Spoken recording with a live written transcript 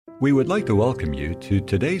We would like to welcome you to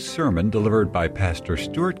today's sermon delivered by Pastor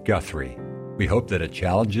Stuart Guthrie. We hope that it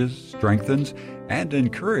challenges, strengthens, and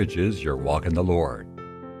encourages your walk in the Lord.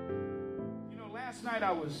 You know, last night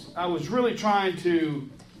I was really trying to,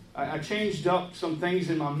 I changed up some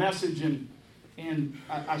things in my message, and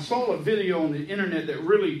I saw a video on the internet that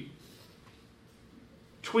really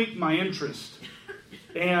tweaked my interest.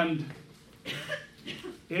 And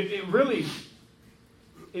it really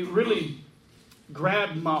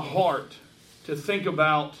grabbed my heart to think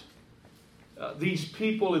about these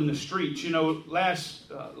people in the streets. You know,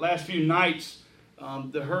 last few nights,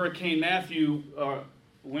 the Hurricane Matthew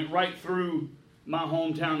went right through my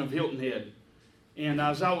hometown of Hilton Head. And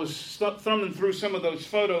as I was thumbing through some of those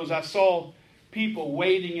photos, I saw people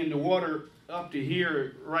wading in the water up to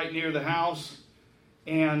here, right near the house.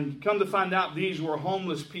 And come to find out, these were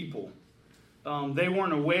homeless people. They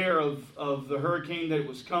weren't aware of the hurricane that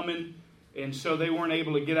was coming, and so they weren't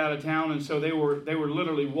able to get out of town. And so they were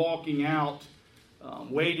literally walking out,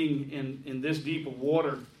 wading in this deep of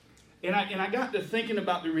water. And I got to thinking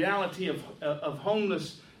about the reality of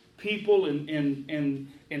homeless people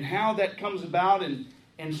and how that comes about.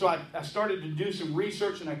 And so I started to do some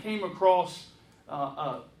research, and I came across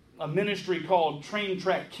a ministry called Train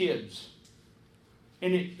Track Kids.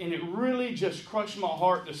 And it really just crushed my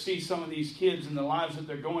heart to see some of these kids and the lives that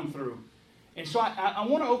they're going through. And so I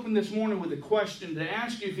want to open this morning with a question to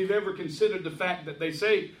ask you if you've ever considered the fact that they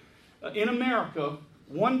say in America,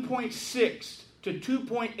 1.6 to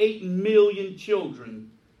 2.8 million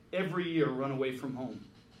children every year run away from home.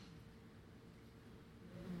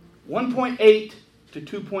 1.8 to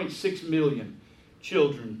 2.6 million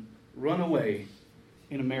children run away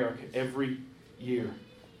in America every year.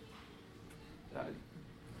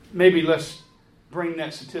 Maybe let's bring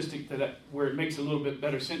that statistic to that where it makes a little bit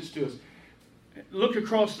better sense to us. Look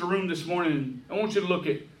across the room this morning. I want you to look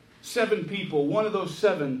at 7 people. One of those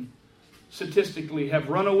 7 statistically have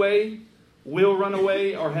run away, will run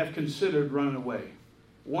away, or have considered running away.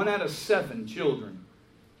 1 out of 7 children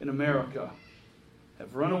in America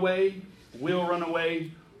have run away, will run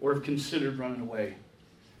away, or have considered running away.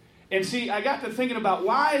 And see, I got to thinking about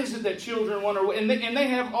why is it that children run away? And they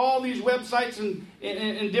have all these websites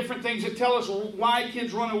and different things that tell us why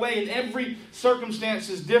kids run away, and every circumstance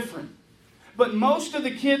is different. But most of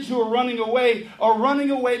the kids who are running away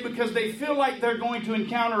because they feel like they're going to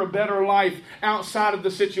encounter a better life outside of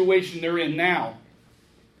the situation they're in now.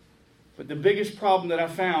 But the biggest problem that I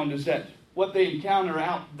found is that what they encounter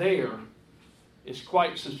out there is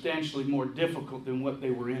quite substantially more difficult than what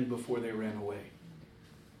they were in before they ran away.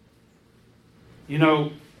 You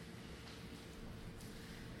know,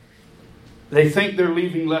 they think they're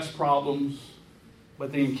leaving less problems,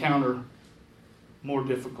 but they encounter more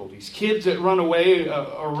difficulties. Kids that run away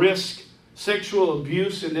risk sexual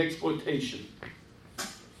abuse and exploitation.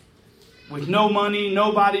 With no money,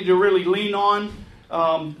 nobody to really lean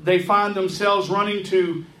on, they find themselves running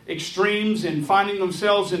to extremes and finding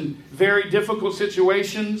themselves in very difficult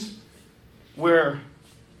situations where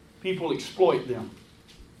people exploit them.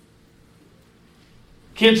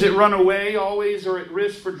 Kids that run away always are at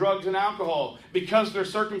risk for drugs and alcohol. Because their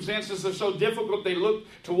circumstances are so difficult, they look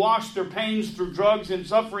to wash their pains through drugs and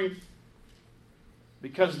suffering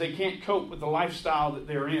because they can't cope with the lifestyle that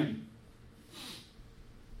they're in.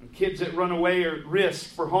 And kids that run away are at risk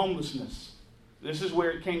for homelessness. This is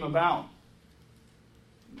where it came about.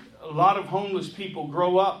 A lot of homeless people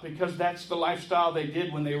grow up because that's the lifestyle they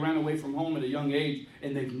did when they ran away from home at a young age,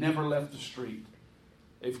 and they've never left the street.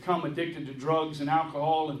 They've come addicted to drugs and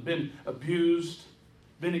alcohol and been abused,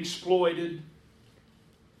 been exploited.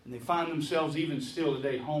 And they find themselves even still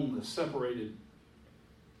today homeless, separated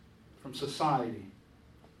from society.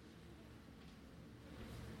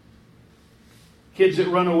 Kids that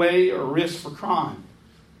run away are a risk for crime.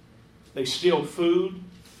 They steal food.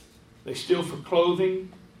 They steal for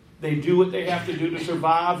clothing. They do what they have to do to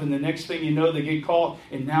survive. And the next thing you know, they get caught.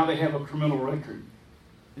 And now they have a criminal record.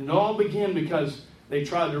 And it all began because they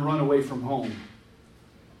tried to run away from home.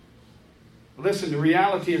 Listen, the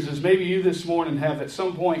reality is maybe you this morning have at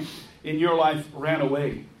some point in your life ran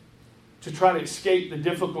away to try to escape the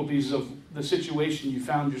difficulties of the situation you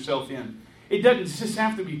found yourself in. It doesn't just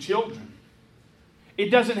have to be children. It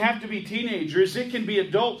doesn't have to be teenagers. It can be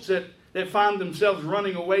adults that find themselves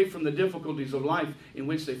running away from the difficulties of life in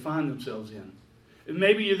which they find themselves in.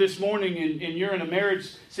 Maybe you're this morning and you're in a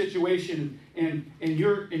marriage situation and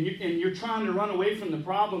you're trying to run away from the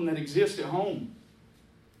problem that exists at home.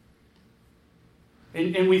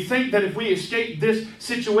 And we think that if we escape this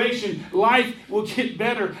situation, life will get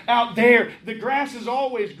better out there. The grass is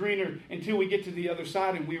always greener until we get to the other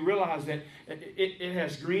side and we realize that it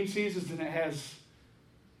has green seasons and it has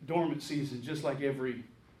dormant seasons, just like every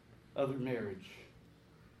other marriage.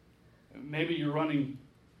 Maybe you're running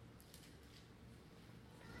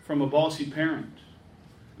from a bossy parent.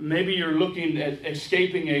 Maybe you're looking at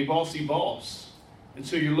escaping a bossy boss, and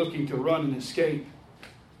so you're looking to run and escape.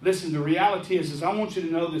 Listen, the reality is I want you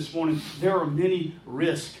to know this morning, there are many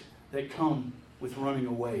risks that come with running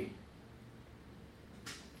away.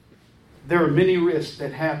 There are many risks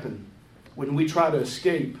that happen when we try to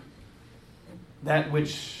escape that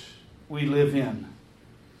which we live in.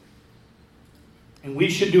 And we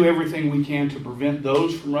should do everything we can to prevent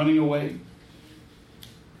those from running away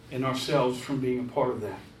and ourselves from being a part of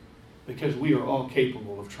that. Because we are all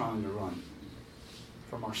capable of trying to run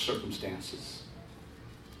from our circumstances.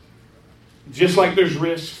 Just like there's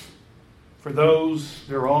risk for those,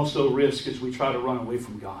 there are also risks as we try to run away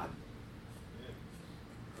from God.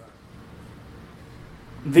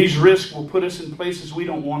 These risks will put us in places we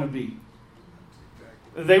don't want to be.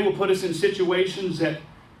 They will put us in situations that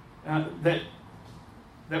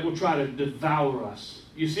will try to devour us.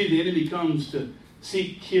 You see, the enemy comes to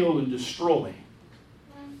seek, kill, and destroy.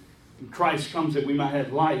 And Christ comes that we might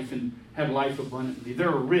have life and have life abundantly. There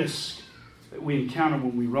are risks that we encounter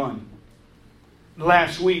when we run.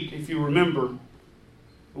 Last week, if you remember,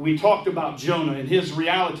 we talked about Jonah and his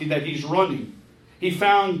reality that he's running. He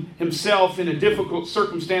found himself in a difficult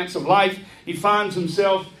circumstance of life. He finds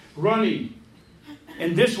himself running.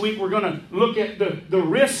 And this week we're going to look at the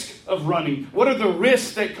risk of running. What are the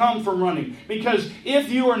risks that come from running? Because if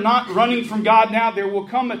you are not running from God now, there will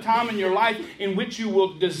come a time in your life in which you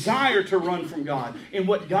will desire to run from God in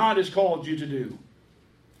what God has called you to do.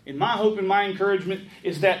 And my hope and my encouragement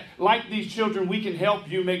is that, like these children, we can help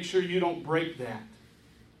you make sure you don't break that.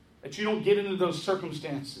 That you don't get into those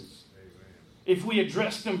circumstances. Amen. If we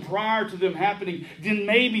address them prior to them happening, then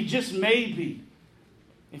maybe, just maybe,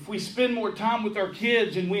 if we spend more time with our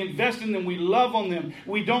kids and we invest in them, we love on them,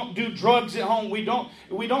 we don't do drugs at home, we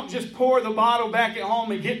don't just pour the bottle back at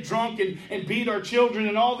home and get drunk and beat our children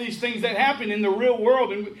and all these things that happen in the real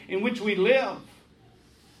world in which we live.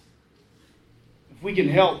 If we can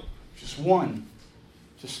help just one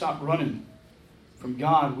to stop running from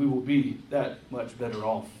God, we will be that much better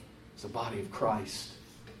off as a body of Christ.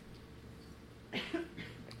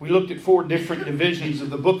 We looked at 4 different divisions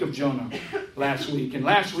of the book of Jonah last week. And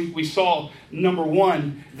last week we saw, number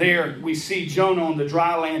 1, there we see Jonah on the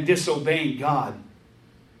dry land disobeying God.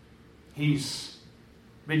 He's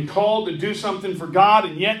been called to do something for God,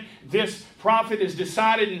 and yet this prophet has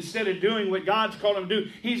decided instead of doing what God's called him to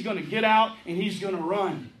do, he's going to get out and he's going to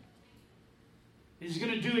run. He's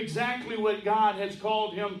going to do exactly what God has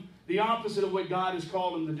called him, the opposite of what God has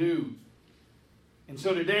called him to do. And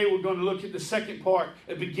so today we're going to look at the second part,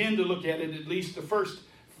 and begin to look at it, at least the first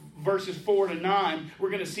verses 4 to 9.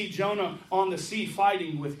 We're going to see Jonah on the sea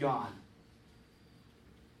fighting with God.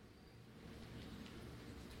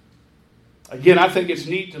 Again, I think it's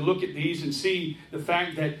neat to look at these and see the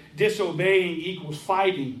fact that disobeying equals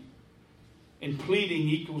fighting and pleading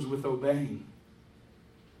equals with obeying.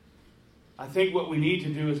 I think what we need to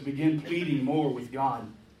do is begin pleading more with God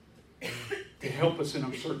to help us in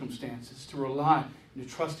our circumstances, to rely and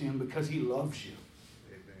to trust Him because He loves you.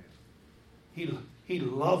 Amen. He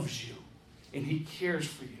loves you and He cares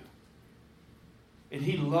for you. And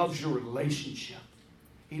He loves your relationship.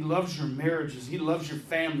 He loves your marriages. He loves your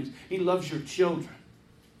families. He loves your children.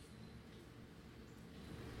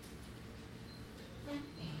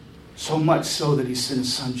 So much so that He sent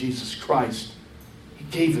His Son, Jesus Christ. He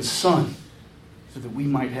gave His Son so that we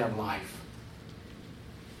might have life.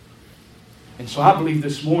 And so I believe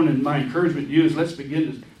this morning, my encouragement to you is let's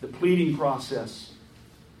begin the pleading process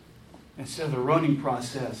instead of the running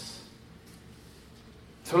process.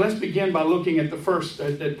 So let's begin by looking at the first,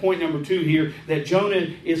 at point number 2 here, that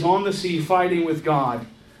Jonah is on the sea fighting with God.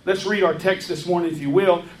 Let's read our text this morning, if you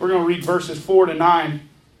will. We're going to read verses 4 to 9.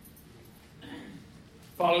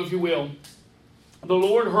 Follow, if you will. The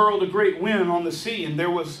Lord hurled a great wind on the sea, and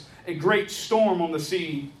there was a great storm on the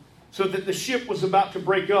sea, so that the ship was about to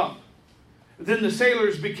break up. Then the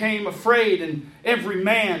sailors became afraid, and every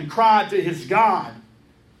man cried to his God.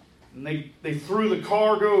 And they threw the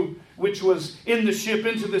cargo which was in the ship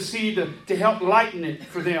into the sea to help lighten it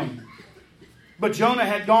for them. But Jonah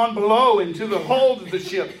had gone below into the hold of the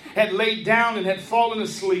ship, had laid down and had fallen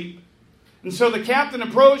asleep. And so the captain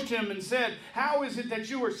approached him and said, "How is it that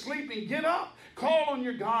you are sleeping? Get up, call on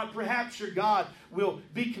your God. Perhaps your God will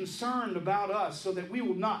be concerned about us so that we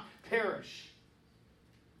will not perish."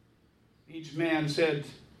 Each man said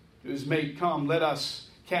to his mate, "Come, let us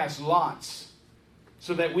cast lots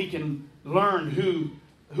so that we can learn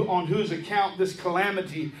on whose account this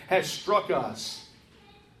calamity has struck us."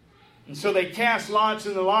 And so they cast lots,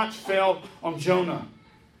 and the lots fell on Jonah.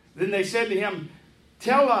 Then they said to him,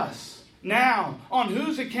 "Tell us now, on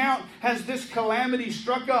whose account has this calamity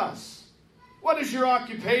struck us? What is your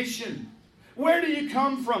occupation? Where do you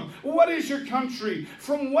come from? What is your country?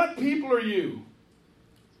 From what people are you?"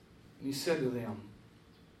 And he said to them,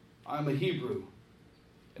 "I am a Hebrew,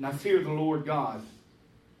 and I fear the Lord God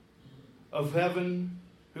of heaven,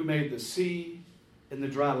 who made the sea and the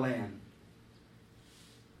dry land."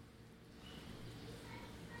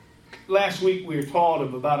 Last week we were taught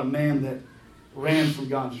about a man that ran from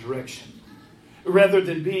God's direction, rather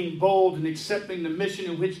than being bold and accepting the mission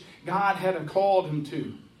in which God had called him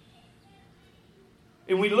to.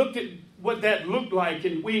 And we looked at what that looked like,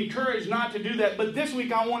 and we encouraged not to do that. But this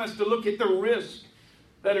week I want us to look at the risks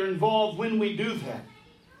that are involved when we do that.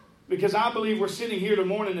 Because I believe we're sitting here this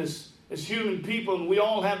morning as human people, and we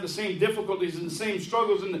all have the same difficulties and the same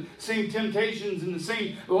struggles and the same temptations and the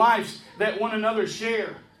same lives that one another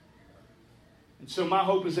share. And so my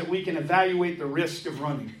hope is that we can evaluate the risk of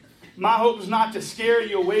running. My hope is not to scare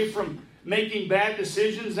you away from making bad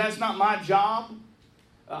decisions. That's not my job.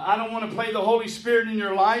 I don't want to play the Holy Spirit in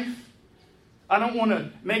your life. I don't want to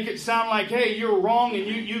make it sound like, hey, you're wrong and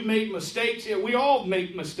you've made mistakes. Yeah, we all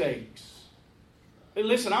make mistakes. Hey,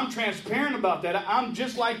 listen, I'm transparent about that. I'm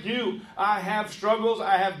just like you. I have struggles.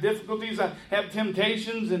 I have difficulties. I have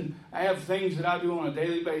temptations. And I have things that I do on a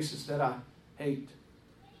daily basis that I hate.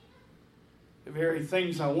 The very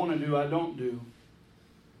things I want to do, I don't do.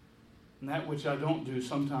 And that which I don't do,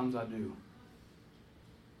 sometimes I do.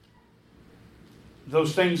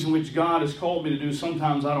 Those things in which God has called me to do,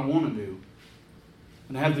 sometimes I don't want to do.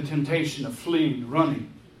 And I have the temptation of fleeing,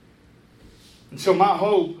 running. And so my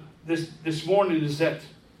hope this morning is that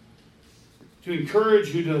to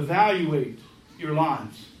encourage you to evaluate your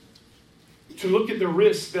lives, to look at the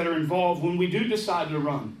risks that are involved when we do decide to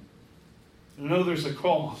run. And know there's a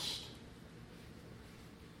cost.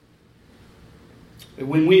 That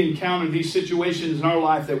when we encounter these situations in our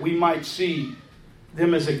life, that we might see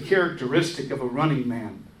them as a characteristic of a running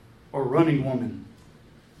man or running woman.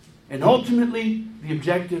 And ultimately, the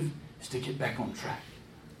objective is to get back on track.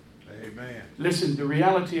 Amen. Listen, the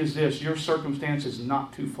reality is this: your circumstance is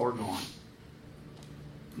not too far gone.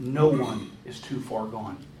 No one is too far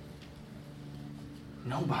gone.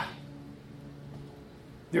 Nobody.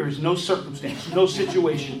 There is no circumstance, no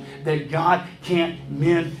situation that God can't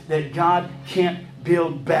mend, that God can't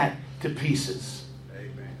build back to pieces.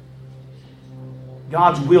 Amen.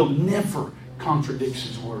 God's will never contradicts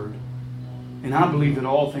His word. And I believe that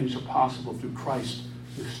all things are possible through Christ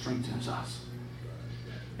who strengthens us.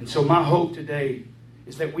 And so my hope today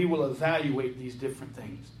is that we will evaluate these different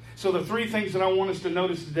things. So the three things that I want us to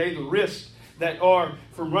notice today, the risks that are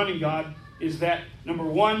from running God, is that, number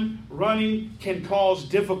one, running can cause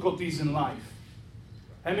difficulties in life.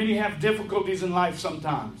 How many have difficulties in life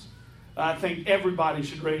sometimes? I think everybody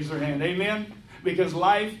should raise their hand. Amen? Because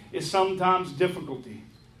life is sometimes difficulty.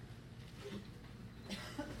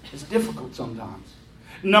 It's difficult sometimes.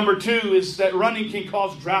 Number two is that running can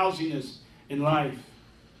cause drowsiness in life.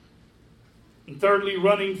 And thirdly,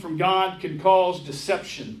 running from God can cause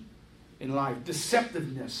deception in life.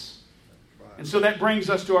 Deceptiveness. And so that brings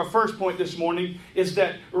us to our first point this morning, is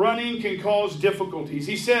that running can cause difficulties.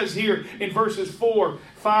 He says here in verses 4,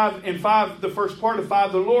 5, and 5, the first part of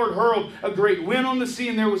 5, the Lord hurled a great wind on the sea,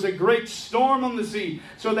 and there was a great storm on the sea,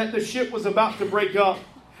 so that the ship was about to break up.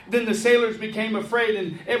 Then the sailors became afraid,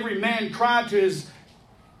 and every man cried to his,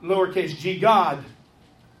 lowercase g, God.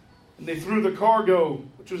 And they threw the cargo,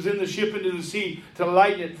 which was in the ship, into the sea to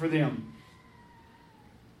lighten it for them.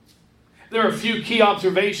 There are a few key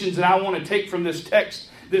observations that I want to take from this text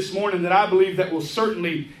this morning that I believe that will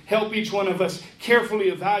certainly help each one of us carefully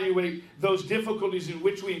evaluate those difficulties in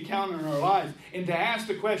which we encounter in our life, and to ask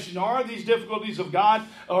the question, are these difficulties of God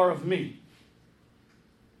or of me?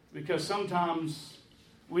 Because sometimes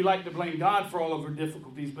we like to blame God for all of our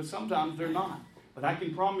difficulties, but sometimes they're not. But I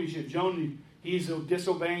can promise you, Jonah, he's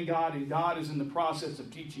disobeying God, and God is in the process of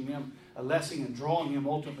teaching him a lesson and drawing him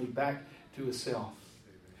ultimately back to himself.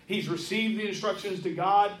 He's received the instructions of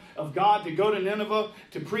God to go to Nineveh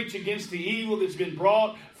to preach against the evil that's been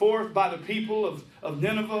brought forth by the people of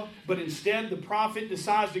Nineveh. But instead, the prophet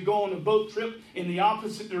decides to go on a boat trip in the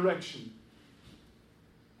opposite direction.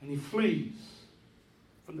 And he flees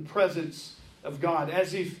from the presence of God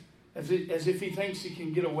as if he thinks he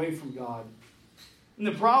can get away from God. And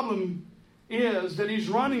the problem is that he's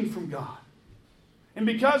running from God. And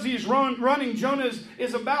because he's running, Jonah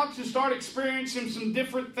is about to start experiencing some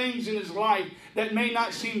different things in his life that may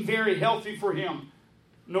not seem very healthy for him,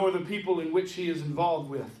 nor the people in which he is involved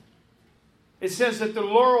with. It says that the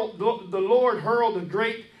Lord hurled a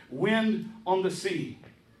great wind on the sea.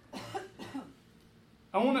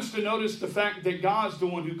 I want us to notice the fact that God's the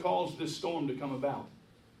one who caused this storm to come about.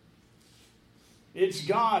 It's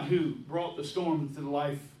God who brought the storm into the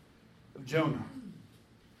life of Jonah.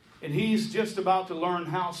 And he's just about to learn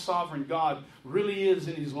how sovereign God really is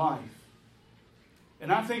in his life.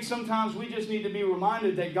 And I think sometimes we just need to be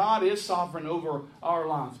reminded that God is sovereign over our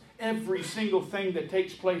lives. Every single thing that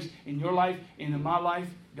takes place in your life and in my life,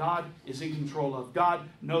 God is in control of. God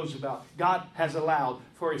knows about. God has allowed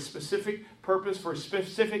for a specific purpose, for a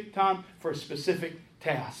specific time, for a specific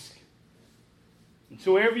task. And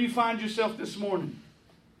so wherever you find yourself this morning,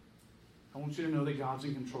 I want you to know that God's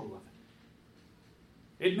in control of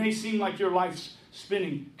it. It may seem like your life's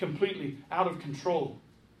spinning completely out of control,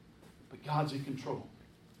 but God's in control.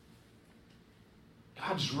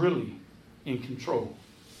 God's really in control.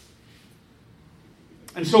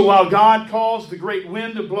 And so while God caused the great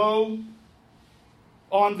wind to blow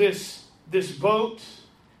on this boat,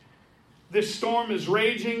 this storm is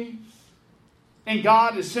raging, and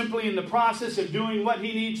God is simply in the process of doing what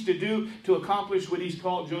he needs to do to accomplish what he's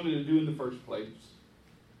called Jonah to do in the first place.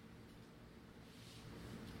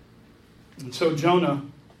 And so Jonah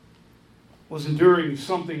was enduring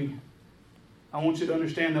something, I want you to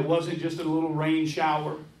understand, that wasn't just a little rain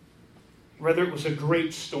shower. Rather, it was a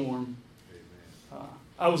great storm.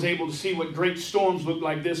 I was able to see what great storms look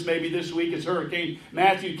like maybe this week as Hurricane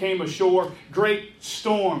Matthew came ashore. Great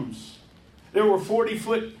storms. There were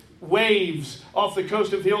 40-foot waves off the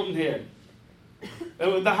coast of Hilton Head.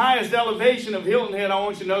 The highest elevation of Hilton Head, I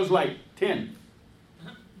want you to know, is like 10.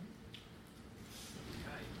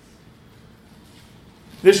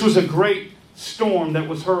 This was a great storm that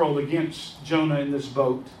was hurled against Jonah in this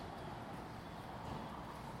boat.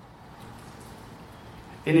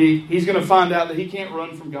 And he's going to find out that he can't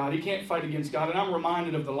run from God. He can't fight against God. And I'm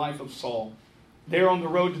reminded of the life of Saul. There on the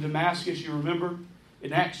road to Damascus, you remember,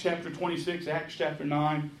 in Acts chapter 26, Acts chapter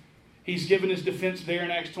 9, he's given his defense there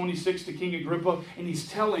in Acts 26 to King Agrippa, and he's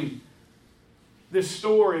telling this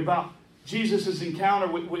story about Jesus' encounter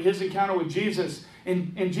with his encounter with Jesus.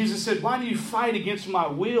 And Jesus said, "Why do you fight against my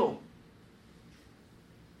will?"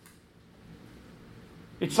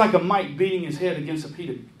 It's like a Mike beating his head against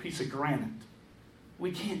a piece of granite.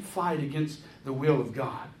 We can't fight against the will of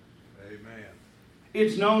God. Amen.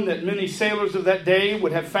 It's known that many sailors of that day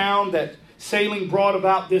would have found that sailing brought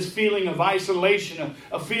about this feeling of isolation,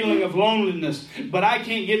 a feeling of loneliness. But I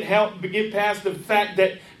can't get past the fact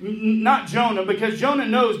that not Jonah, because Jonah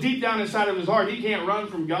knows deep down inside of his heart he can't run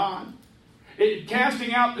from God.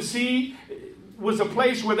 Casting out to sea was a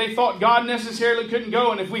place where they thought God necessarily couldn't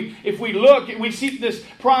go. And if we look, we see this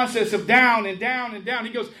process of down and down and down.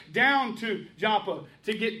 He goes down to Joppa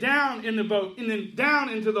to get down in the boat and then down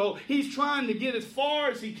into the hole. He's trying to get as far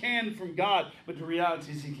as he can from God. But the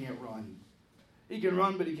reality is he can't run. He can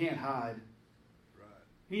run, but he can't hide. Right.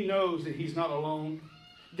 He knows that he's not alone.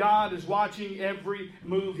 God is watching every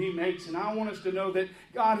move he makes. And I want us to know that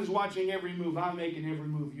God is watching every move I make and every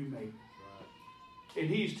move you make. And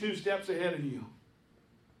he's 2 steps ahead of you.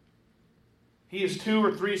 He is 2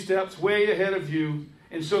 or 3 steps way ahead of you.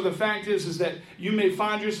 And so the fact is that you may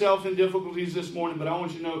find yourself in difficulties this morning, but I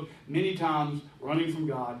want you to know many times running from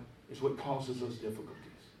God is what causes those difficulties.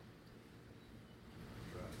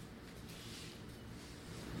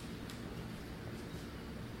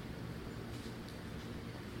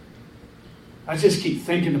 I just keep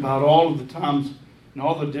thinking about all of the times and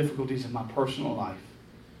all the difficulties in my personal life.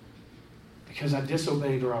 Because I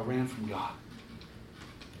disobeyed or I ran from God.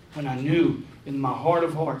 When I knew in my heart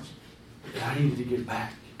of hearts that I needed to get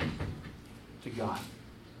back to God.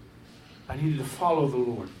 I needed to follow the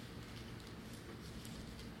Lord.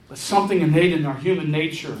 But something innate in our human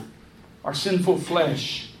nature, our sinful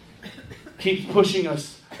flesh, keeps pushing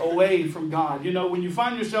us away from God. You know, when you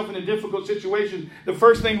find yourself in a difficult situation, the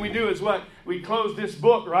first thing we do is what? We close this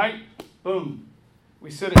book, right? Boom.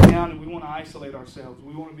 We sit it down and we want to isolate ourselves.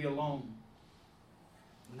 We want to be alone.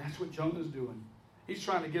 And that's what Jonah's doing. He's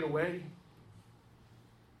trying to get away.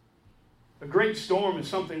 A great storm is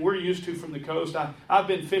something we're used to from the coast. I've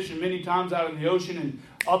been fishing many times out in the ocean, and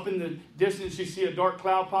up in the distance you see a dark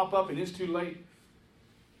cloud pop up and it's too late.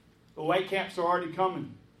 The whitecaps are already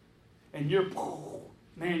coming. And you're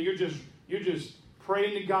just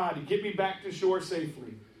praying to God to get me back to shore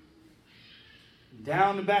safely.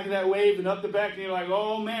 Down the back of that wave and up the back, and you're like,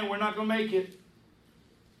 oh man, we're not going to make it.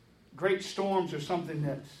 Great storms are something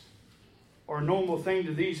that or a normal thing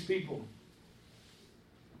to these people.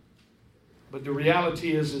 But the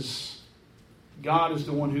reality is God is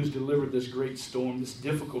the one who's delivered this great storm, this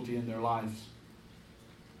difficulty in their lives.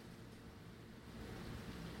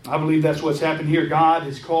 I believe that's what's happened here. God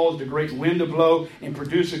has caused a great wind to blow and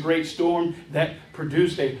produce a great storm that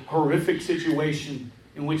produced a horrific situation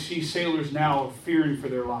in which these sailors now are fearing for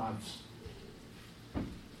their lives.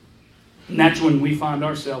 And that's when we find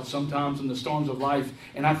ourselves sometimes in the storms of life.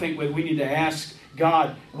 And I think we need to ask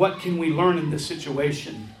God, what can we learn in this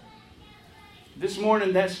situation? This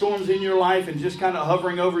morning, that storm's in your life and just kind of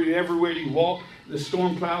hovering over you everywhere you walk. The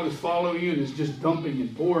storm cloud is following you and it's just dumping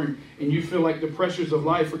and pouring, and you feel like the pressures of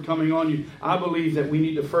life are coming on you. I believe that we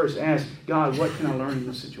need to first ask God, what can I learn in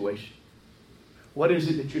this situation? What is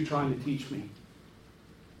it that you're trying to teach me?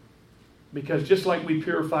 Because just like we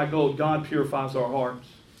purify gold, God purifies our hearts.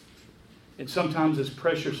 And sometimes it's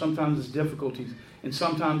pressure, sometimes it's difficulties, and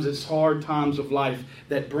sometimes it's hard times of life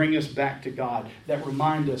that bring us back to God, that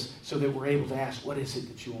remind us so that we're able to ask, what is it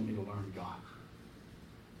that you want me to learn, God?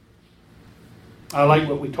 I like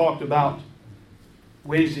what we talked about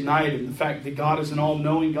Wednesday night and the fact that God is an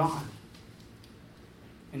all-knowing God.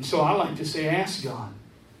 And so I like to say, ask God.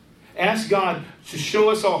 Ask God to show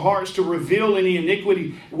us our hearts, to reveal any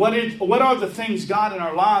iniquity. What are the things, God, in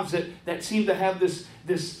our lives that seem to have this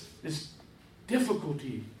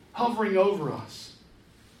difficulty hovering over us?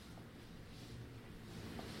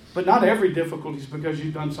 But not every difficulty is because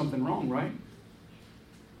you've done something wrong, right?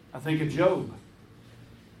 I think of Job.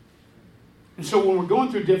 And so when we're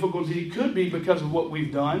going through difficulty, it could be because of what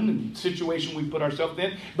we've done and the situation we've put ourselves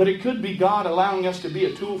in, but it could be God allowing us to be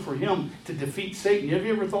a tool for Him to defeat Satan. Have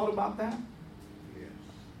you ever thought about that? Yes.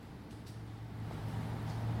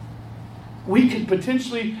 We could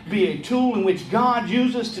potentially be a tool in which God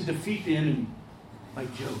uses to defeat the enemy,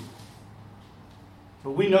 like Job.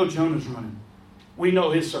 But we know Jonah's running. We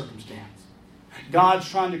know his circumstance. God's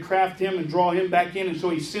trying to craft him and draw him back in, and so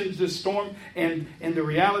He sends this storm, and the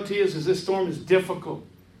reality is this storm is difficult.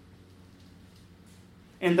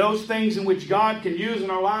 And those things in which God can use in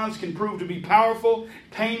our lives can prove to be powerful,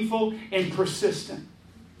 painful, and persistent.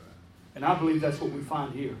 And I believe that's what we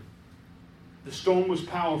find here. The storm was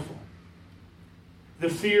powerful. The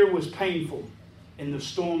fear was painful, and the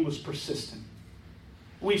storm was persistent.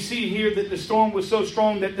 We see here that the storm was so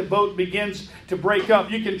strong that the boat begins to break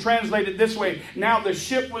up. You can translate it this way. Now the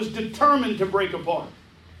ship was determined to break apart.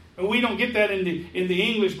 And we don't get that in the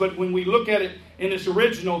English, but when we look at it in its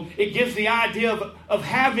original, it gives the idea of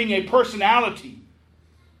having a personality.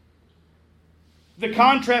 The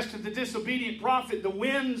contrast to the disobedient prophet, the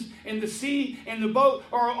winds and the sea and the boat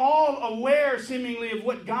are all aware seemingly of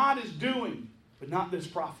what God is doing, but not this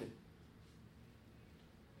prophet.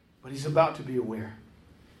 But he's about to be aware.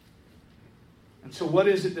 And so what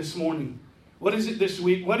is it this morning? What is it this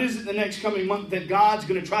week? What is it the next coming month that God's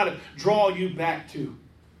going to try to draw you back to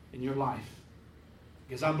in your life?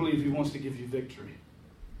 Because I believe He wants to give you victory.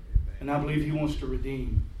 And I believe He wants to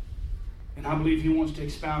redeem. And I believe He wants to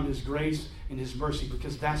expound His grace and His mercy,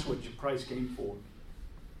 because that's what Christ came for.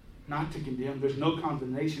 Not to condemn. There's no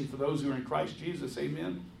condemnation for those who are in Christ Jesus.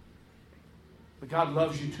 Amen? But God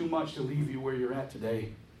loves you too much to leave you where you're at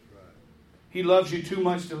today. He loves you too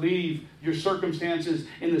much to leave your circumstances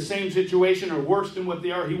in the same situation or worse than what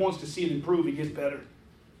they are. He wants to see it improve and get better.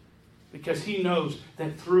 Because He knows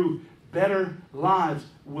that through better lives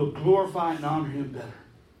will glorify and honor Him better.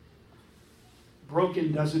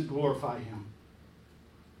 Broken doesn't glorify Him.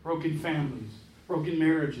 Broken families, broken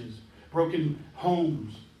marriages, broken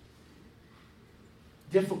homes,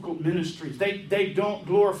 difficult ministries. They don't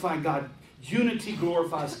glorify God. Unity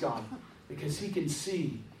glorifies God because He can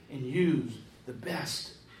see and use the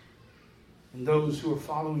best in those who are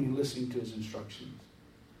following and listening to His instructions.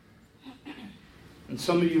 And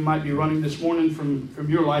some of you might be running this morning from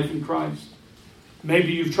your life in Christ.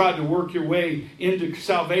 Maybe you've tried to work your way into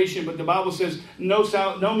salvation, but the Bible says no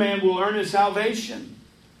man will earn his salvation.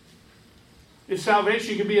 If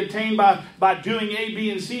salvation can be attained by doing A,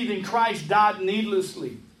 B, and C, then Christ died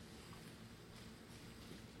needlessly.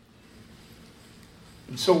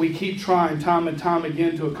 And so we keep trying time and time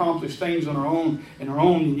again to accomplish things on our own,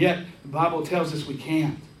 and yet the Bible tells us we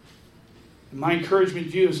can't. And my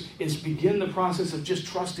encouragement to you is begin the process of just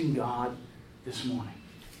trusting God this morning.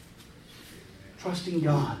 Trusting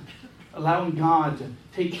God. Allowing God to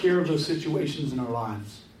take care of those situations in our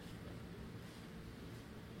lives.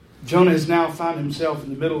 Jonah has now found himself in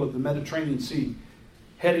the middle of the Mediterranean Sea,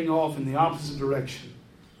 heading off in the opposite direction,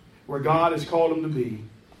 where God has called him to be.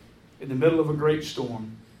 In the middle of a great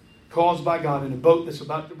storm, caused by God, in a boat that's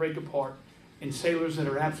about to break apart, and sailors that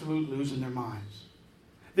are absolutely losing their minds.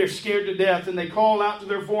 They're scared to death, and they call out to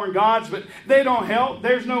their foreign gods, but they don't help.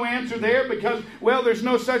 There's no answer there because, well, there's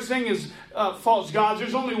no such thing as false gods.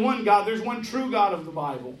 There's only one God. There's one true God of the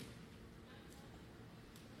Bible.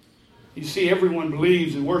 You see, everyone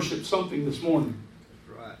believes and worships something this morning.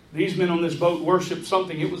 Right. These men on this boat worshipped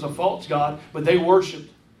something. It was a false God, but they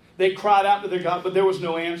worshipped. They cried out to their God, but there was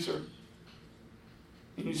no answer.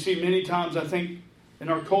 And you see, many times, I think, in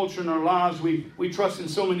our culture and our lives, we trust in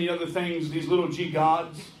so many other things, these little g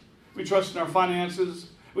gods. We trust in our finances.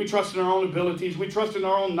 We trust in our own abilities. We trust in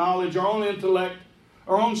our own knowledge, our own intellect,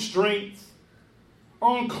 our own strength,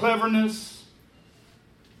 our own cleverness.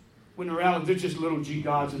 When in reality, they're just little g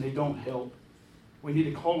gods and they don't help. We need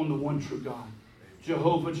to call on the one true God.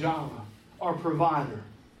 Jehovah Jireh, our provider,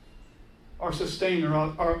 our sustainer,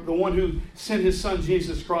 the one who sent his son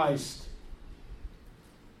Jesus Christ.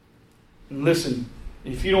 And listen,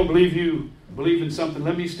 if you don't believe you believe in something,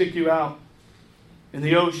 let me stick you out in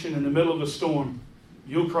the ocean in the middle of a storm.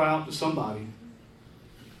 You'll cry out to somebody.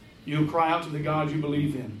 You'll cry out to the God you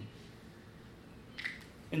believe in.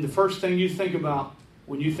 And the first thing you think about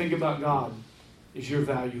when you think about God is your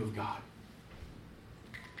value of God.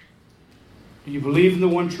 Do you believe in the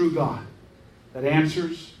one true God that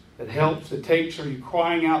answers, that helps, that takes? Or are you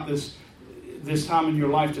crying out this time in your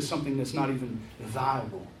life to something that's not even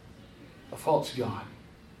valuable? A false God.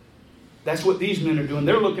 That's what these men are doing.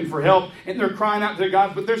 They're looking for help and they're crying out to their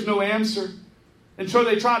God, but there's no answer. And so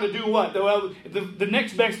they try to do what? Well, the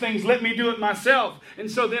next best thing is let me do it myself.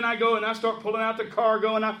 And so then I go and I start pulling out the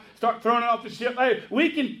cargo and I start throwing it off the ship. Hey,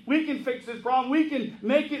 we can fix this problem. We can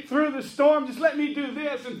make it through the storm. Just let me do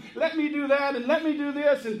this and let me do that and let me do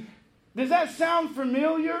this. And does that sound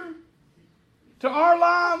familiar to our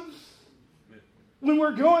lives? When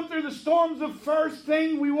we're going through the storms, the first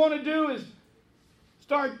thing we want to do is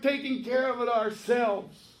start taking care of it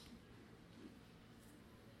ourselves.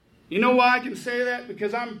 You know why I can say that?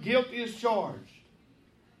 Because I'm guilty as charged.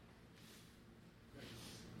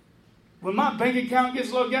 When my bank account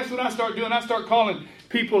gets low, guess what I start doing? I start calling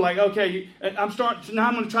people like, okay, now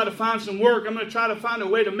I'm going to try to find some work. I'm going to try to find a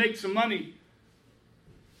way to make some money.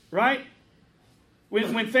 Right?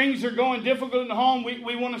 When things are going difficult in the home,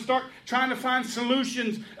 we want to start trying to find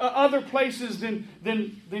solutions other places than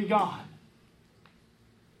God.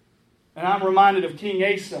 And I'm reminded of King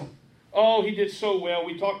Asa. Oh, he did so well.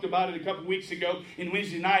 We talked about it a couple weeks ago in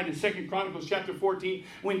Wednesday night in 2 Chronicles chapter 14,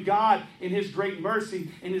 when God, in his great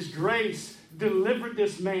mercy and his grace, delivered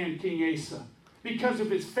this man, King Asa, because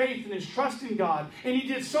of his faith and his trust in God. And he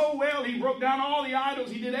did so well. He broke down all the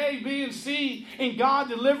idols. He did A, B, and C. And God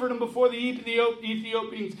delivered him before the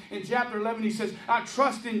Ethiopians. In chapter 11, he says, I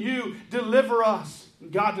trust in you. Deliver us.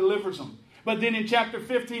 And God delivers them. But then in chapter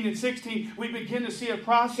 15 and 16, we begin to see a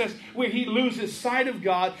process where he loses sight of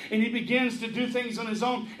God and he begins to do things on his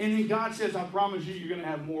own. And then God says, I promise you, you're going to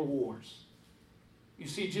have more wars. You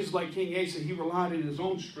see, just like King Asa, he relied on his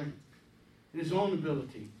own strength, his own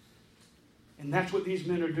ability. And that's what these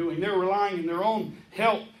men are doing. They're relying on their own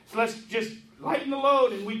help. So let's just lighten the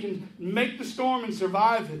load and we can make the storm and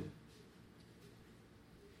survive it.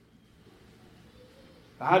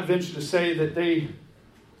 I'd venture to say that they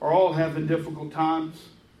are all having difficult times.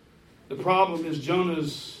 The problem is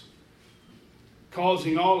Jonah's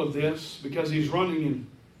causing all of this because he's running and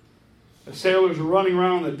the sailors are running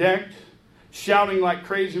around the deck, shouting like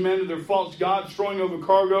crazy men to their false gods, throwing over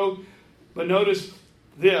cargo. But notice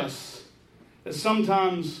this, that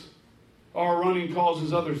sometimes our running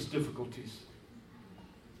causes others difficulties.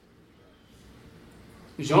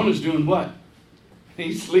 Jonah's doing what?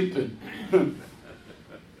 He's sleeping.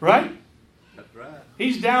 Right? That's right.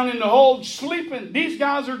 He's down in the hold sleeping. These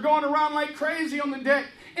guys are going around like crazy on the deck,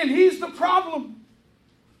 and he's the problem.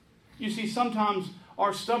 You see, sometimes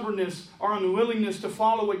our stubbornness, our unwillingness to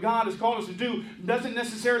follow what God has called us to do doesn't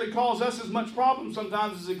necessarily cause us as much problem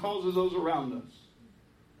sometimes as it causes those around us.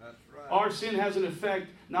 That's right. Our sin has an effect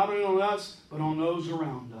not only on us, but on those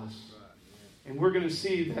around us. Right. Yeah. And we're going to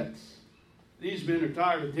see that these men are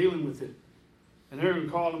tired of dealing with it. And they're going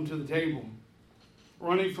to call them to the table.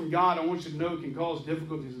 Running from God, I want you to know, can cause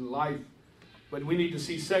difficulties in life. But we need to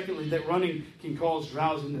see, secondly, that running can cause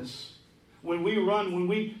drowsiness. When we run, when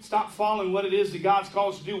we stop following what it is that God's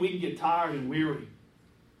called us to do, we can get tired and weary.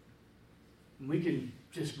 And we can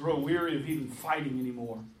just grow weary of even fighting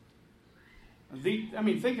anymore.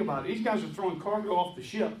 Think about it. These guys are throwing cargo off the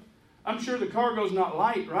ship. I'm sure the cargo's not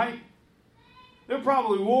light, right? They're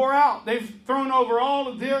probably wore out. They've thrown over all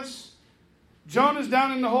of this. Jonah's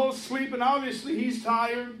down in the hole sleeping. Obviously, he's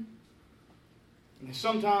tired. And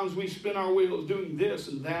sometimes we spin our wheels doing this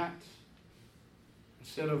and that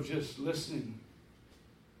instead of just listening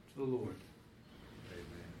to the Lord.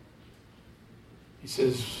 Amen. He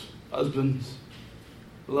says, husbands,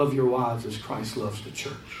 love your wives as Christ loves the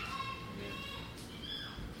church.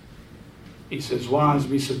 He says, wives,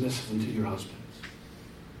 be submissive unto your husbands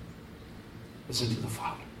as unto the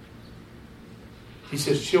Father. He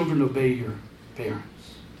says, children, obey your parents.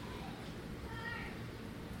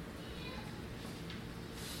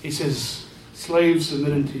 He says, slaves,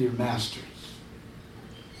 submit unto your masters.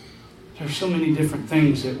 There's so many different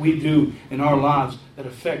things that we do in our lives that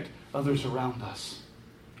affect others around us.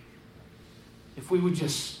 If we would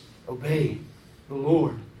just obey the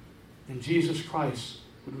Lord, then Jesus Christ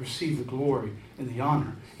would receive the glory and the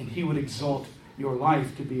honor, and He would exalt your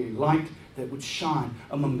life to be a light that would shine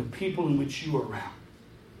among the people in which you are around.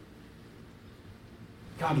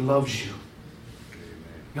 God loves you.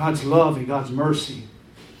 God's love and God's mercy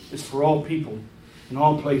is for all people, in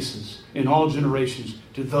all places, in all generations,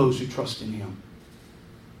 to those who trust in Him.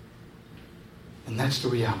 And that's the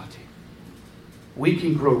reality. We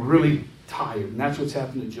can grow really tired, and that's what's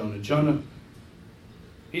happened to Jonah. Jonah,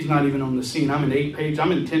 he's not even on the scene. I'm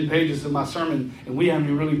in 10 pages of my sermon, and we haven't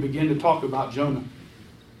even really begun to talk about Jonah.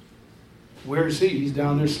 Where is he? He's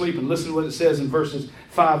down there sleeping. Listen to what it says in verses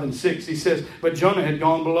 5 and 6. He says, but Jonah had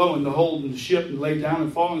gone below in the hold in the ship and lay down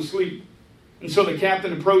and fallen asleep. And so the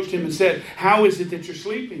captain approached him and said, how is it that you're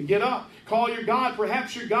sleeping? Get up, call your God.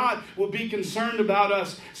 Perhaps your God will be concerned about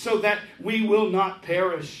us so that we will not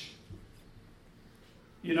perish.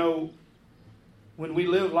 You know, when we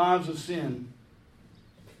live lives of sin,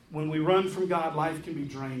 when we run from God, life can be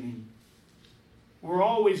draining. We're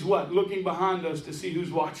always what? Looking behind us to see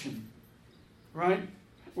who's watching. Right?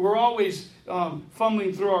 We're always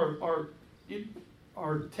fumbling through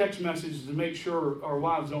our text messages to make sure our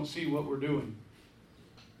wives don't see what we're doing.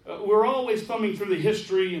 We're always thumbing through the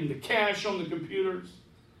history and the cache on the computers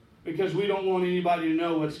because we don't want anybody to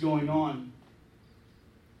know what's going on.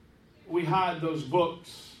 We hide those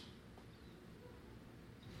books.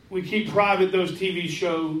 We keep private those TV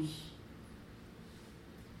shows.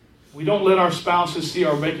 We don't let our spouses see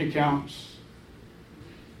our bank accounts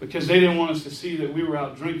because they didn't want us to see that we were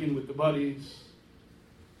out drinking with the buddies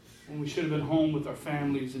when we should have been home with our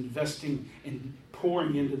families, investing and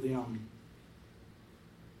pouring into them.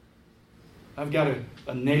 I've got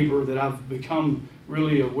a neighbor that I've become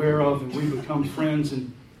really aware of, and we've become friends,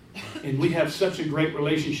 and we have such a great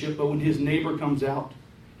relationship, but when his neighbor comes out,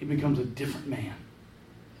 he becomes a different man.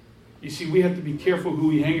 You see, we have to be careful who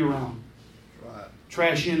we hang around. Right.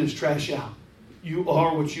 Trash in is trash out. You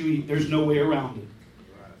are what you eat. There's no way around it.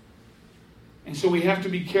 Right. And so we have to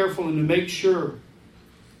be careful and to make sure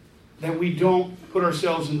that we don't put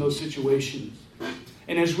ourselves in those situations.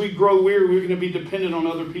 And as we grow weary, we're going to be dependent on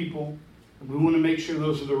other people. And we want to make sure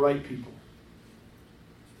those are the right people.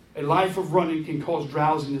 A life of running can cause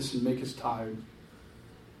drowsiness and make us tired.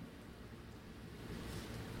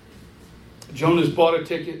 Jonah's bought a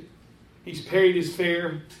ticket. He's paid his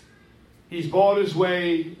fare. He's bought his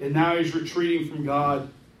way, and now he's retreating from God.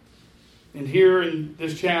 And here in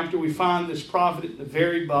this chapter, we find this prophet at the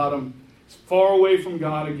very bottom. He's far away from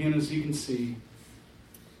God again, as you can see.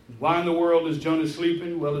 Why in the world is Jonah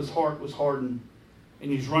sleeping? Well, his heart was hardened,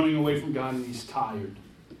 and he's running away from God, and he's tired.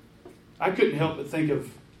 I couldn't help but think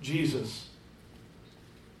of Jesus.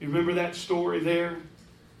 You remember that story there?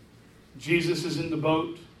 Jesus is in the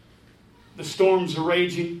boat. The storms are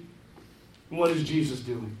raging. And what is Jesus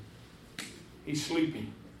doing? He's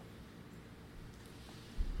sleeping.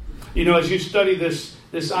 You know, as you study this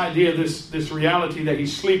idea, this reality that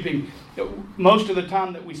he's sleeping, most of the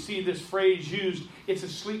time that we see this phrase used, it's a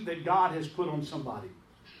sleep that God has put on somebody.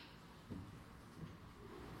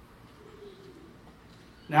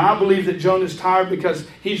 Now, I believe that Jonah's tired because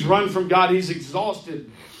he's run from God. He's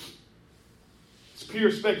exhausted. It's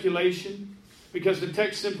pure speculation because the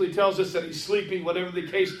text simply tells us that he's sleeping. Whatever the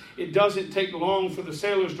case, it doesn't take long for the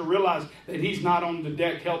sailors to realize that he's not on the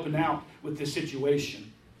deck helping out with this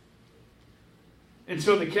situation. And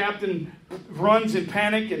so the captain runs in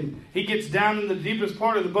panic, and he gets down in the deepest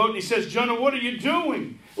part of the boat, and he says, Jonah, what are you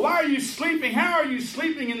doing? Why are you sleeping? How are you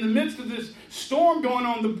sleeping in the midst of this storm going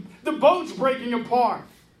on? The boat's breaking apart.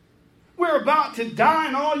 We're about to die,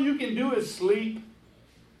 and all you can do is sleep.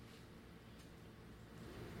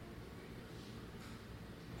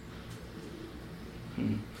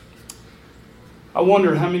 I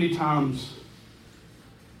wonder how many times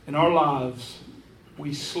in our lives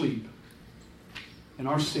we sleep in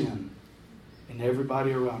our sin, and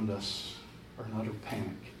everybody around us are in utter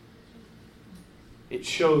panic. It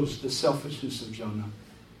shows the selfishness of Jonah.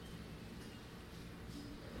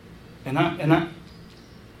 And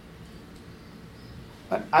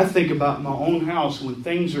I think about my own house when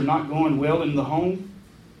things are not going well in the home.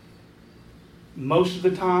 Most of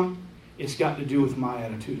the time, it's got to do with my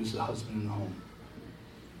attitude as the husband in the home.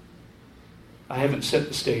 I haven't set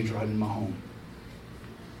the stage right in my home.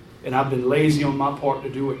 And I've been lazy on my part to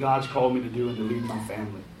do what God's called me to do and to lead my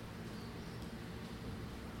family.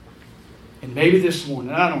 And maybe this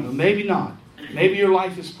morning, I don't know, maybe not. Maybe your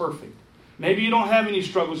life is perfect. Maybe you don't have any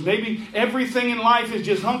struggles. Maybe everything in life is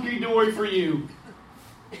just hunky-dory for you.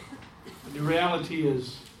 But the reality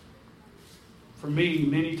is, for me,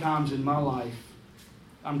 many times in my life,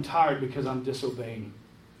 I'm tired because I'm disobeying.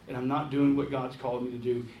 And I'm not doing what God's called me to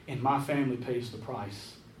do. And my family pays the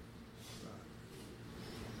price.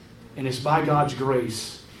 And it's by God's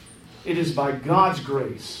grace. It is by God's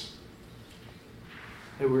grace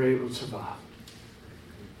that we're able to survive.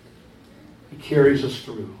 He carries us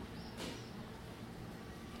through.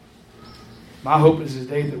 My hope is the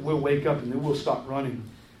day that we'll wake up and then we'll stop running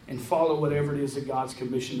and follow whatever it is that God's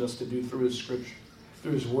commissioned us to do through His Scripture,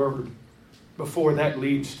 through His Word, before that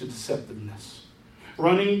leads to deceptiveness.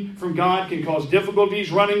 Running from God can cause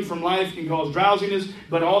difficulties. Running from life can cause drowsiness.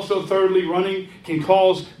 But also, thirdly, running can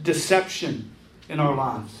cause deception in our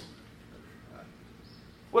lives.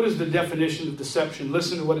 What is the definition of deception?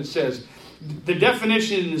 Listen to what it says. The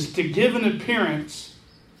definition is to give an appearance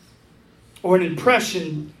or an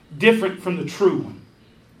impression different from the true one.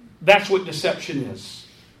 That's what deception is.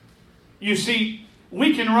 You see,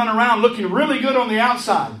 we can run around looking really good on the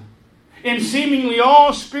outside and seemingly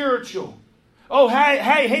all spiritual. Oh,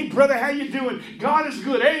 hey, brother, how you doing? God is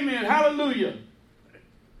good. Amen. Hallelujah.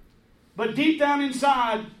 But deep down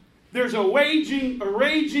inside, there's a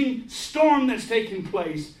raging storm that's taking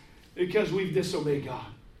place because we've disobeyed God.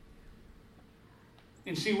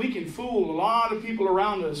 And see, we can fool a lot of people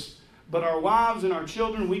around us, but our wives and our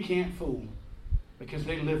children, we can't fool because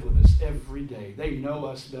they live with us every day. They know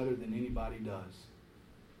us better than anybody does.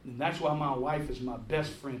 And that's why my wife is my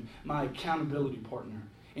best friend, my accountability partner.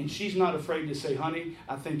 And she's not afraid to say, honey,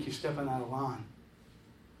 I think you're stepping out of line.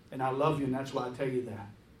 And I love you, and that's why I tell you that.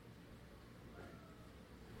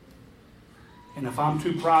 And if I'm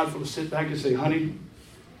too prideful to sit back and say, honey,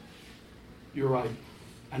 you're right.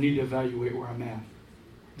 I need to evaluate where I'm at.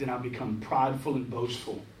 Then I become prideful and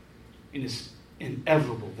boastful. And it's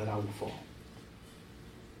inevitable that I will fall.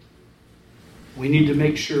 We need to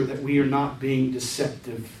make sure that we are not being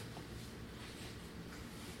deceptive.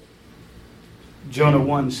 Jonah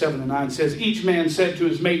 1:7-9 says, each man said to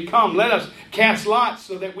his mate, come, let us cast lots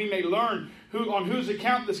so that we may learn on whose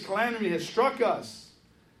account this calamity has struck us.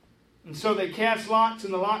 And so they cast lots,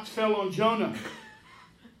 and the lots fell on Jonah.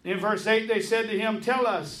 In verse 8, they said to him, tell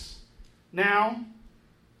us now,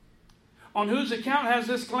 on whose account has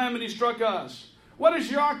this calamity struck us? What is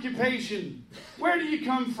your occupation? Where do you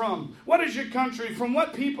come from? What is your country? From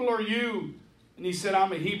what people are you? And he said,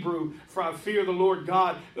 I'm a Hebrew, for I fear the Lord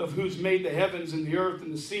God, of who's made the heavens and the earth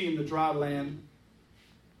and the sea and the dry land.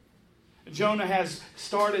 Jonah has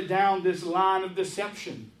started down this line of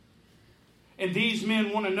deception. And these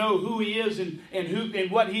men want to know who he is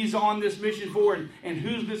and what he's on this mission for and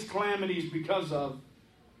who this calamity is because of.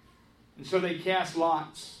 And so they cast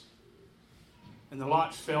lots. And the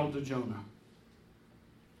lots fell to Jonah.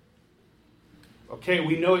 Okay,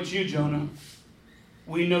 we know it's you, Jonah.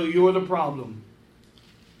 We know you're the problem.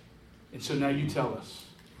 And so now you tell us,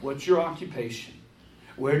 what's your occupation?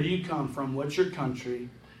 Where do you come from? What's your country?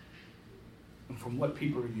 And from what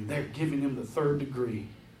people are you? They're giving him the third degree.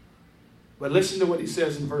 But listen to what he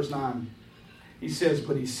says in verse 9. He says,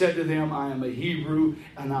 but he said to them, I am a Hebrew,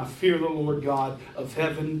 and I fear the Lord God of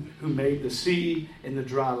heaven, who made the sea and the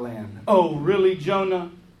dry land. Oh, really,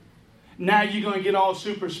 Jonah? Now you're going to get all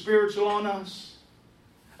super spiritual on us?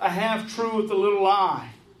 A half true with a little lie.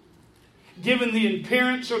 Given the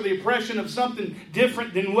appearance or the impression of something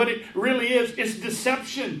different than what it really is, it's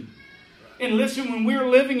deception. And listen, when we're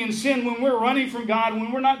living in sin, when we're running from God,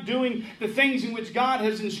 when we're not doing the things in which God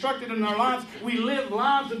has instructed in our lives, we live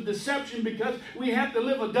lives of deception because we have to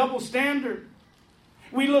live a double standard.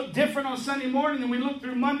 We look different on Sunday morning than we look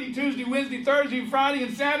through Monday, Tuesday, Wednesday, Thursday, Friday,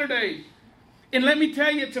 and Saturday. And let me tell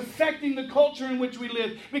you, it's affecting the culture in which we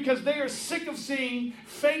live because they are sick of seeing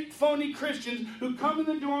fake, phony Christians who come in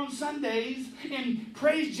the door on Sundays and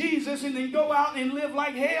praise Jesus and then go out and live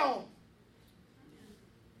like hell.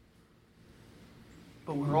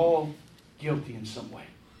 But we're all guilty in some way.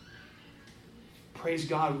 Praise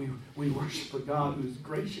God, we worship a God who is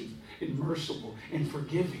gracious and merciful and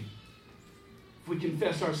forgiving. If we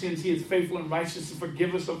confess our sins, He is faithful and righteous to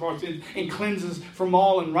forgive us of our sins and cleanse us from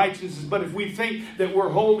all unrighteousness. But if we think that we're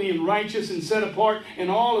holy and righteous and set apart and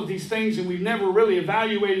all of these things, and we've never really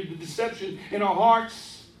evaluated the deception in our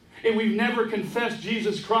hearts, and we've never confessed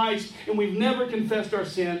Jesus Christ, and we've never confessed our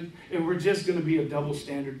sin, and we're just going to be a double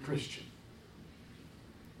standard Christian.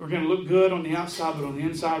 We're going to look good on the outside, but on the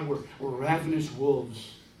inside we're ravenous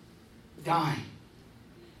wolves, dying.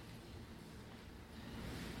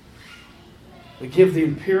 They give the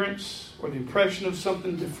appearance or the impression of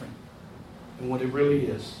something different than what it really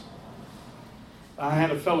is. I had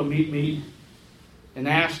a fellow meet me and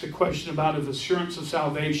asked a question about the assurance of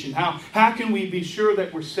salvation. How can we be sure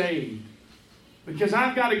that we're saved? Because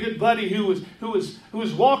I've got a good buddy who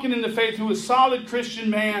was walking in the faith, who was a solid Christian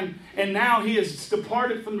man, and now he has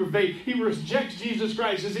departed from the faith. He rejects Jesus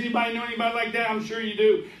Christ. Does anybody know anybody like that? I'm sure you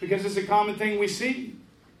do, because it's a common thing we see.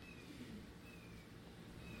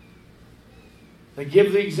 They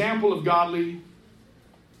give the example of godly,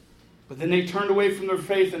 but then they turned away from their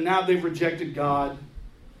faith, and now they've rejected God.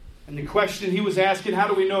 And the question he was asking, how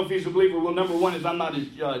do we know if he's a believer? Well, number one is, I'm not his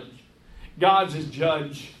judge. God's his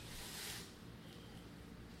judge.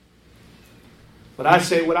 But I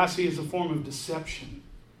say what I see is a form of deception.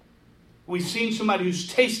 We've seen somebody who's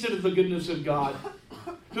tasted of the goodness of God,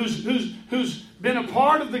 who's been a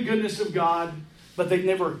part of the goodness of God, but they've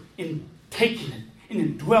never taken it and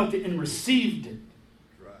indwelt it and received it.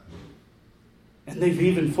 And they've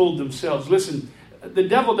even fooled themselves. Listen, the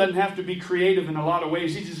devil doesn't have to be creative in a lot of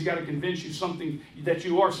ways. He's just got to convince you something that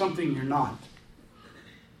you are something you're not.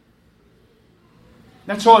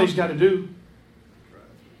 That's all he's got to do.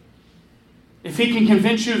 If he can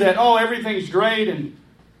convince you that, oh, everything's great, and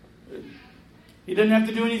he doesn't have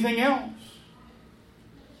to do anything else.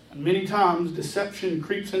 And many times deception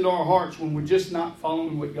creeps into our hearts when we're just not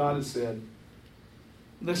following what God has said.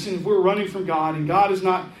 Listen, if we're running from God and God is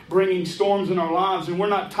not bringing storms in our lives, and we're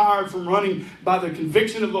not tired from running by the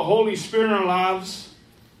conviction of the Holy Spirit in our lives,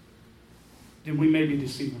 then we may be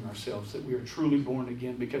deceiving ourselves that we are truly born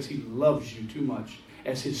again, because He loves you too much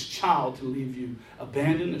as His child to leave you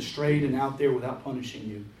abandoned, astrayed, and out there without punishing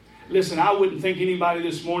you. Listen, I wouldn't think anybody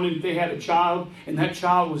this morning, if they had a child and that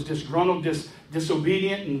child was disgruntled,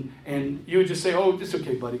 disobedient, and you would just say, oh, it's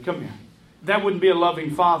okay, buddy, come here. That wouldn't be a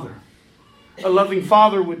loving father. A loving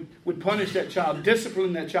father would punish that child,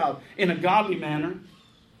 discipline that child in a godly manner.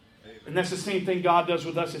 And that's the same thing God does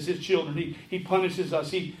with us as His children. He punishes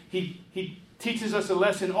us. He teaches us a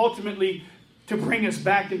lesson ultimately to bring us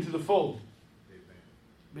back into the fold.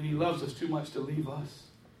 But He loves us too much to leave us.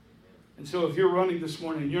 And so if you're running this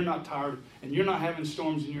morning and you're not tired and you're not having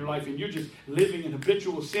storms in your life and you're just living in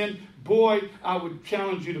habitual sin, boy, I would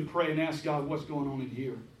challenge you to pray and ask God what's going on in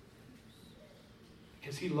here.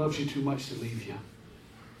 Because He loves you too much to leave you.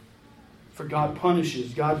 For God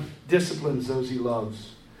punishes, God disciplines those He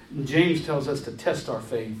loves. And James tells us to test our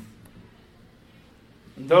faith.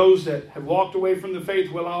 And those that have walked away from the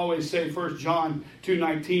faith, will always say, 1 John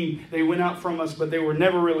 2:19, they went out from us, but they were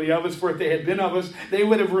never really of us. For if they had been of us, they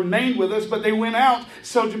would have remained with us, but they went out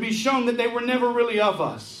so to be shown that they were never really of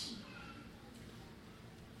us.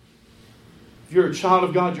 If you're a child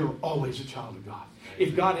of God, you're always a child of God.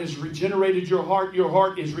 If God has regenerated your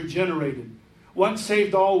heart is regenerated. Once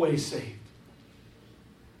saved, always saved.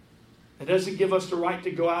 It doesn't give us the right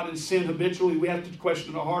to go out and sin habitually. We have to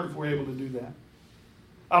question our heart if we're able to do that.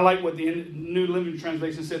 I like what the New Living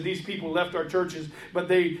Translation said. These people left our churches, but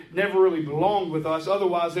they never really belonged with us.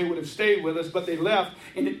 Otherwise, they would have stayed with us, but they left.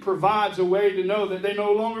 And it provides a way to know that they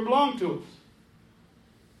no longer belong to us.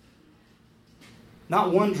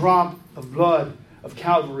 Not one drop of blood of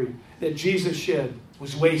Calvary that Jesus shed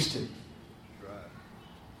was wasted. Right.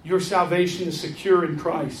 Your salvation is secure in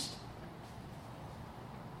Christ.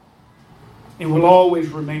 And will always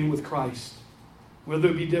remain with Christ. Will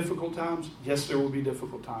there be difficult times? Yes, there will be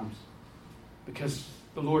difficult times. Because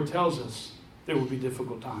the Lord tells us there will be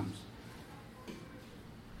difficult times.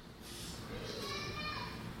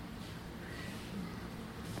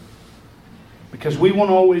 Because we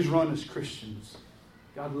won't always run as Christians.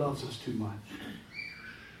 God loves us too much.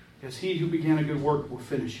 Because He who began a good work will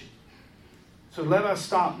finish it. So let us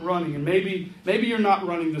stop running. And maybe you're not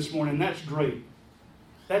running this morning. That's great.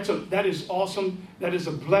 That is awesome. That is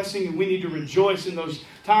a blessing. And we need to rejoice in those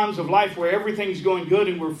times of life where everything's going good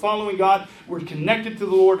and we're following God. We're connected to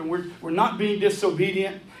the Lord and we're not being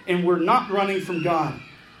disobedient and we're not running from God.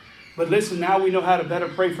 But listen, now we know how to better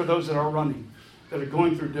pray for those that are running, that are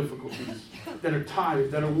going through difficulties, that are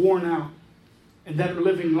tired, that are worn out, and that are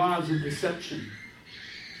living lives of deception.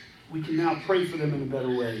 We can now pray for them in a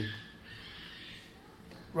better way.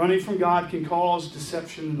 Running from God can cause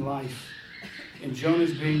deception in life. And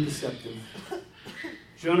Jonah's being deceptive.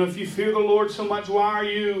 Jonah, if you fear the Lord so much, why are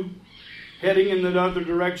you heading in the other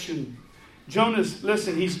direction? Jonah's,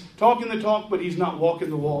 listen, he's talking the talk, but he's not walking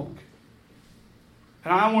the walk.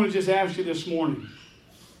 And I want to just ask you this morning,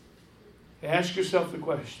 ask yourself the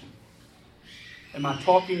question, am I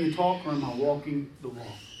talking the talk or am I walking the walk?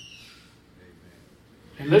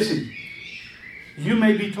 And listen, you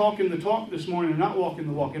may be talking the talk this morning and not walking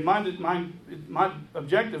the walk. And my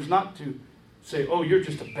objective is not to say, oh, you're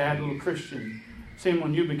just a bad little Christian. Shame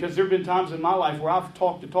on you, because there have been times in my life where I've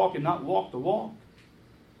talked the talk and not walked the walk.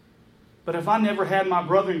 But if I never had my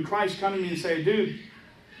brother in Christ come to me and say, dude,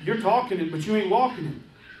 you're talking it, but you ain't walking it,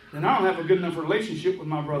 then I don't have a good enough relationship with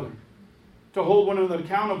my brother to hold one another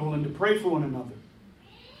accountable and to pray for one another.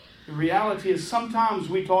 The reality is sometimes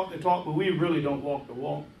we talk the talk, but we really don't walk the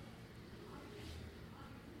walk.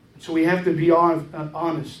 So we have to be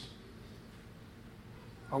honest.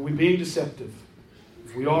 Are we being deceptive?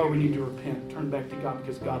 If we are, we need to repent. Turn back to God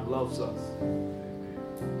because God loves us.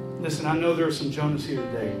 Listen, I know there are some Jonahs here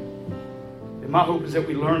today. And my hope is that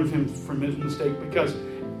we learn of him from his mistake because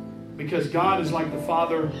God is like the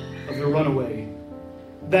father of the runaway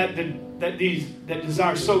that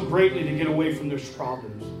desire so greatly to get away from their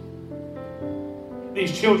problems.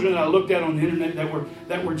 These children that I looked at on the internet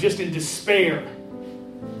that were just in despair,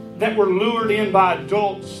 that were lured in by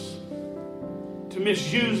adults to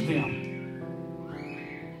misuse them,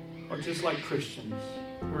 are just like Christians.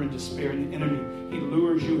 We're in despair, and the enemy, he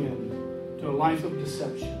lures you in to a life of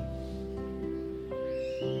deception.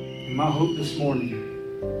 And my hope this morning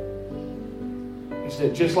is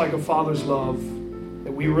that just like a father's love,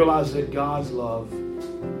 that we realize that God's love,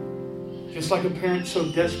 just like a parent so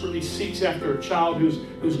desperately seeks after a child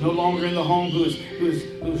who's no longer in the home, who's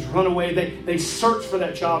run away, they search for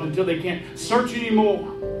that child until they can't search anymore.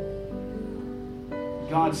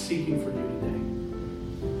 God's seeking for you today.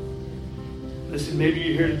 Listen, maybe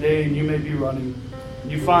you're here today and you may be running.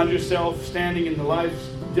 And you find yourself standing in the life's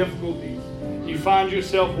difficulties. You find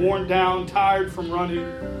yourself worn down, tired from running,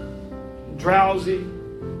 drowsy.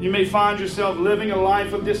 You may find yourself living a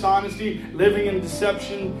life of dishonesty, living in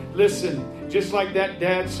deception. Listen, just like that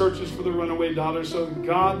dad searches for the runaway daughter, so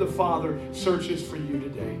God the Father searches for you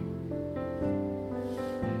today.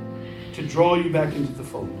 To draw you back into the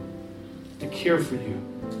fold. To care for you.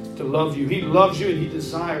 To love you. He loves you and He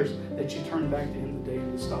desires that you turn back to Him today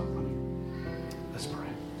and to stop running. Let's pray.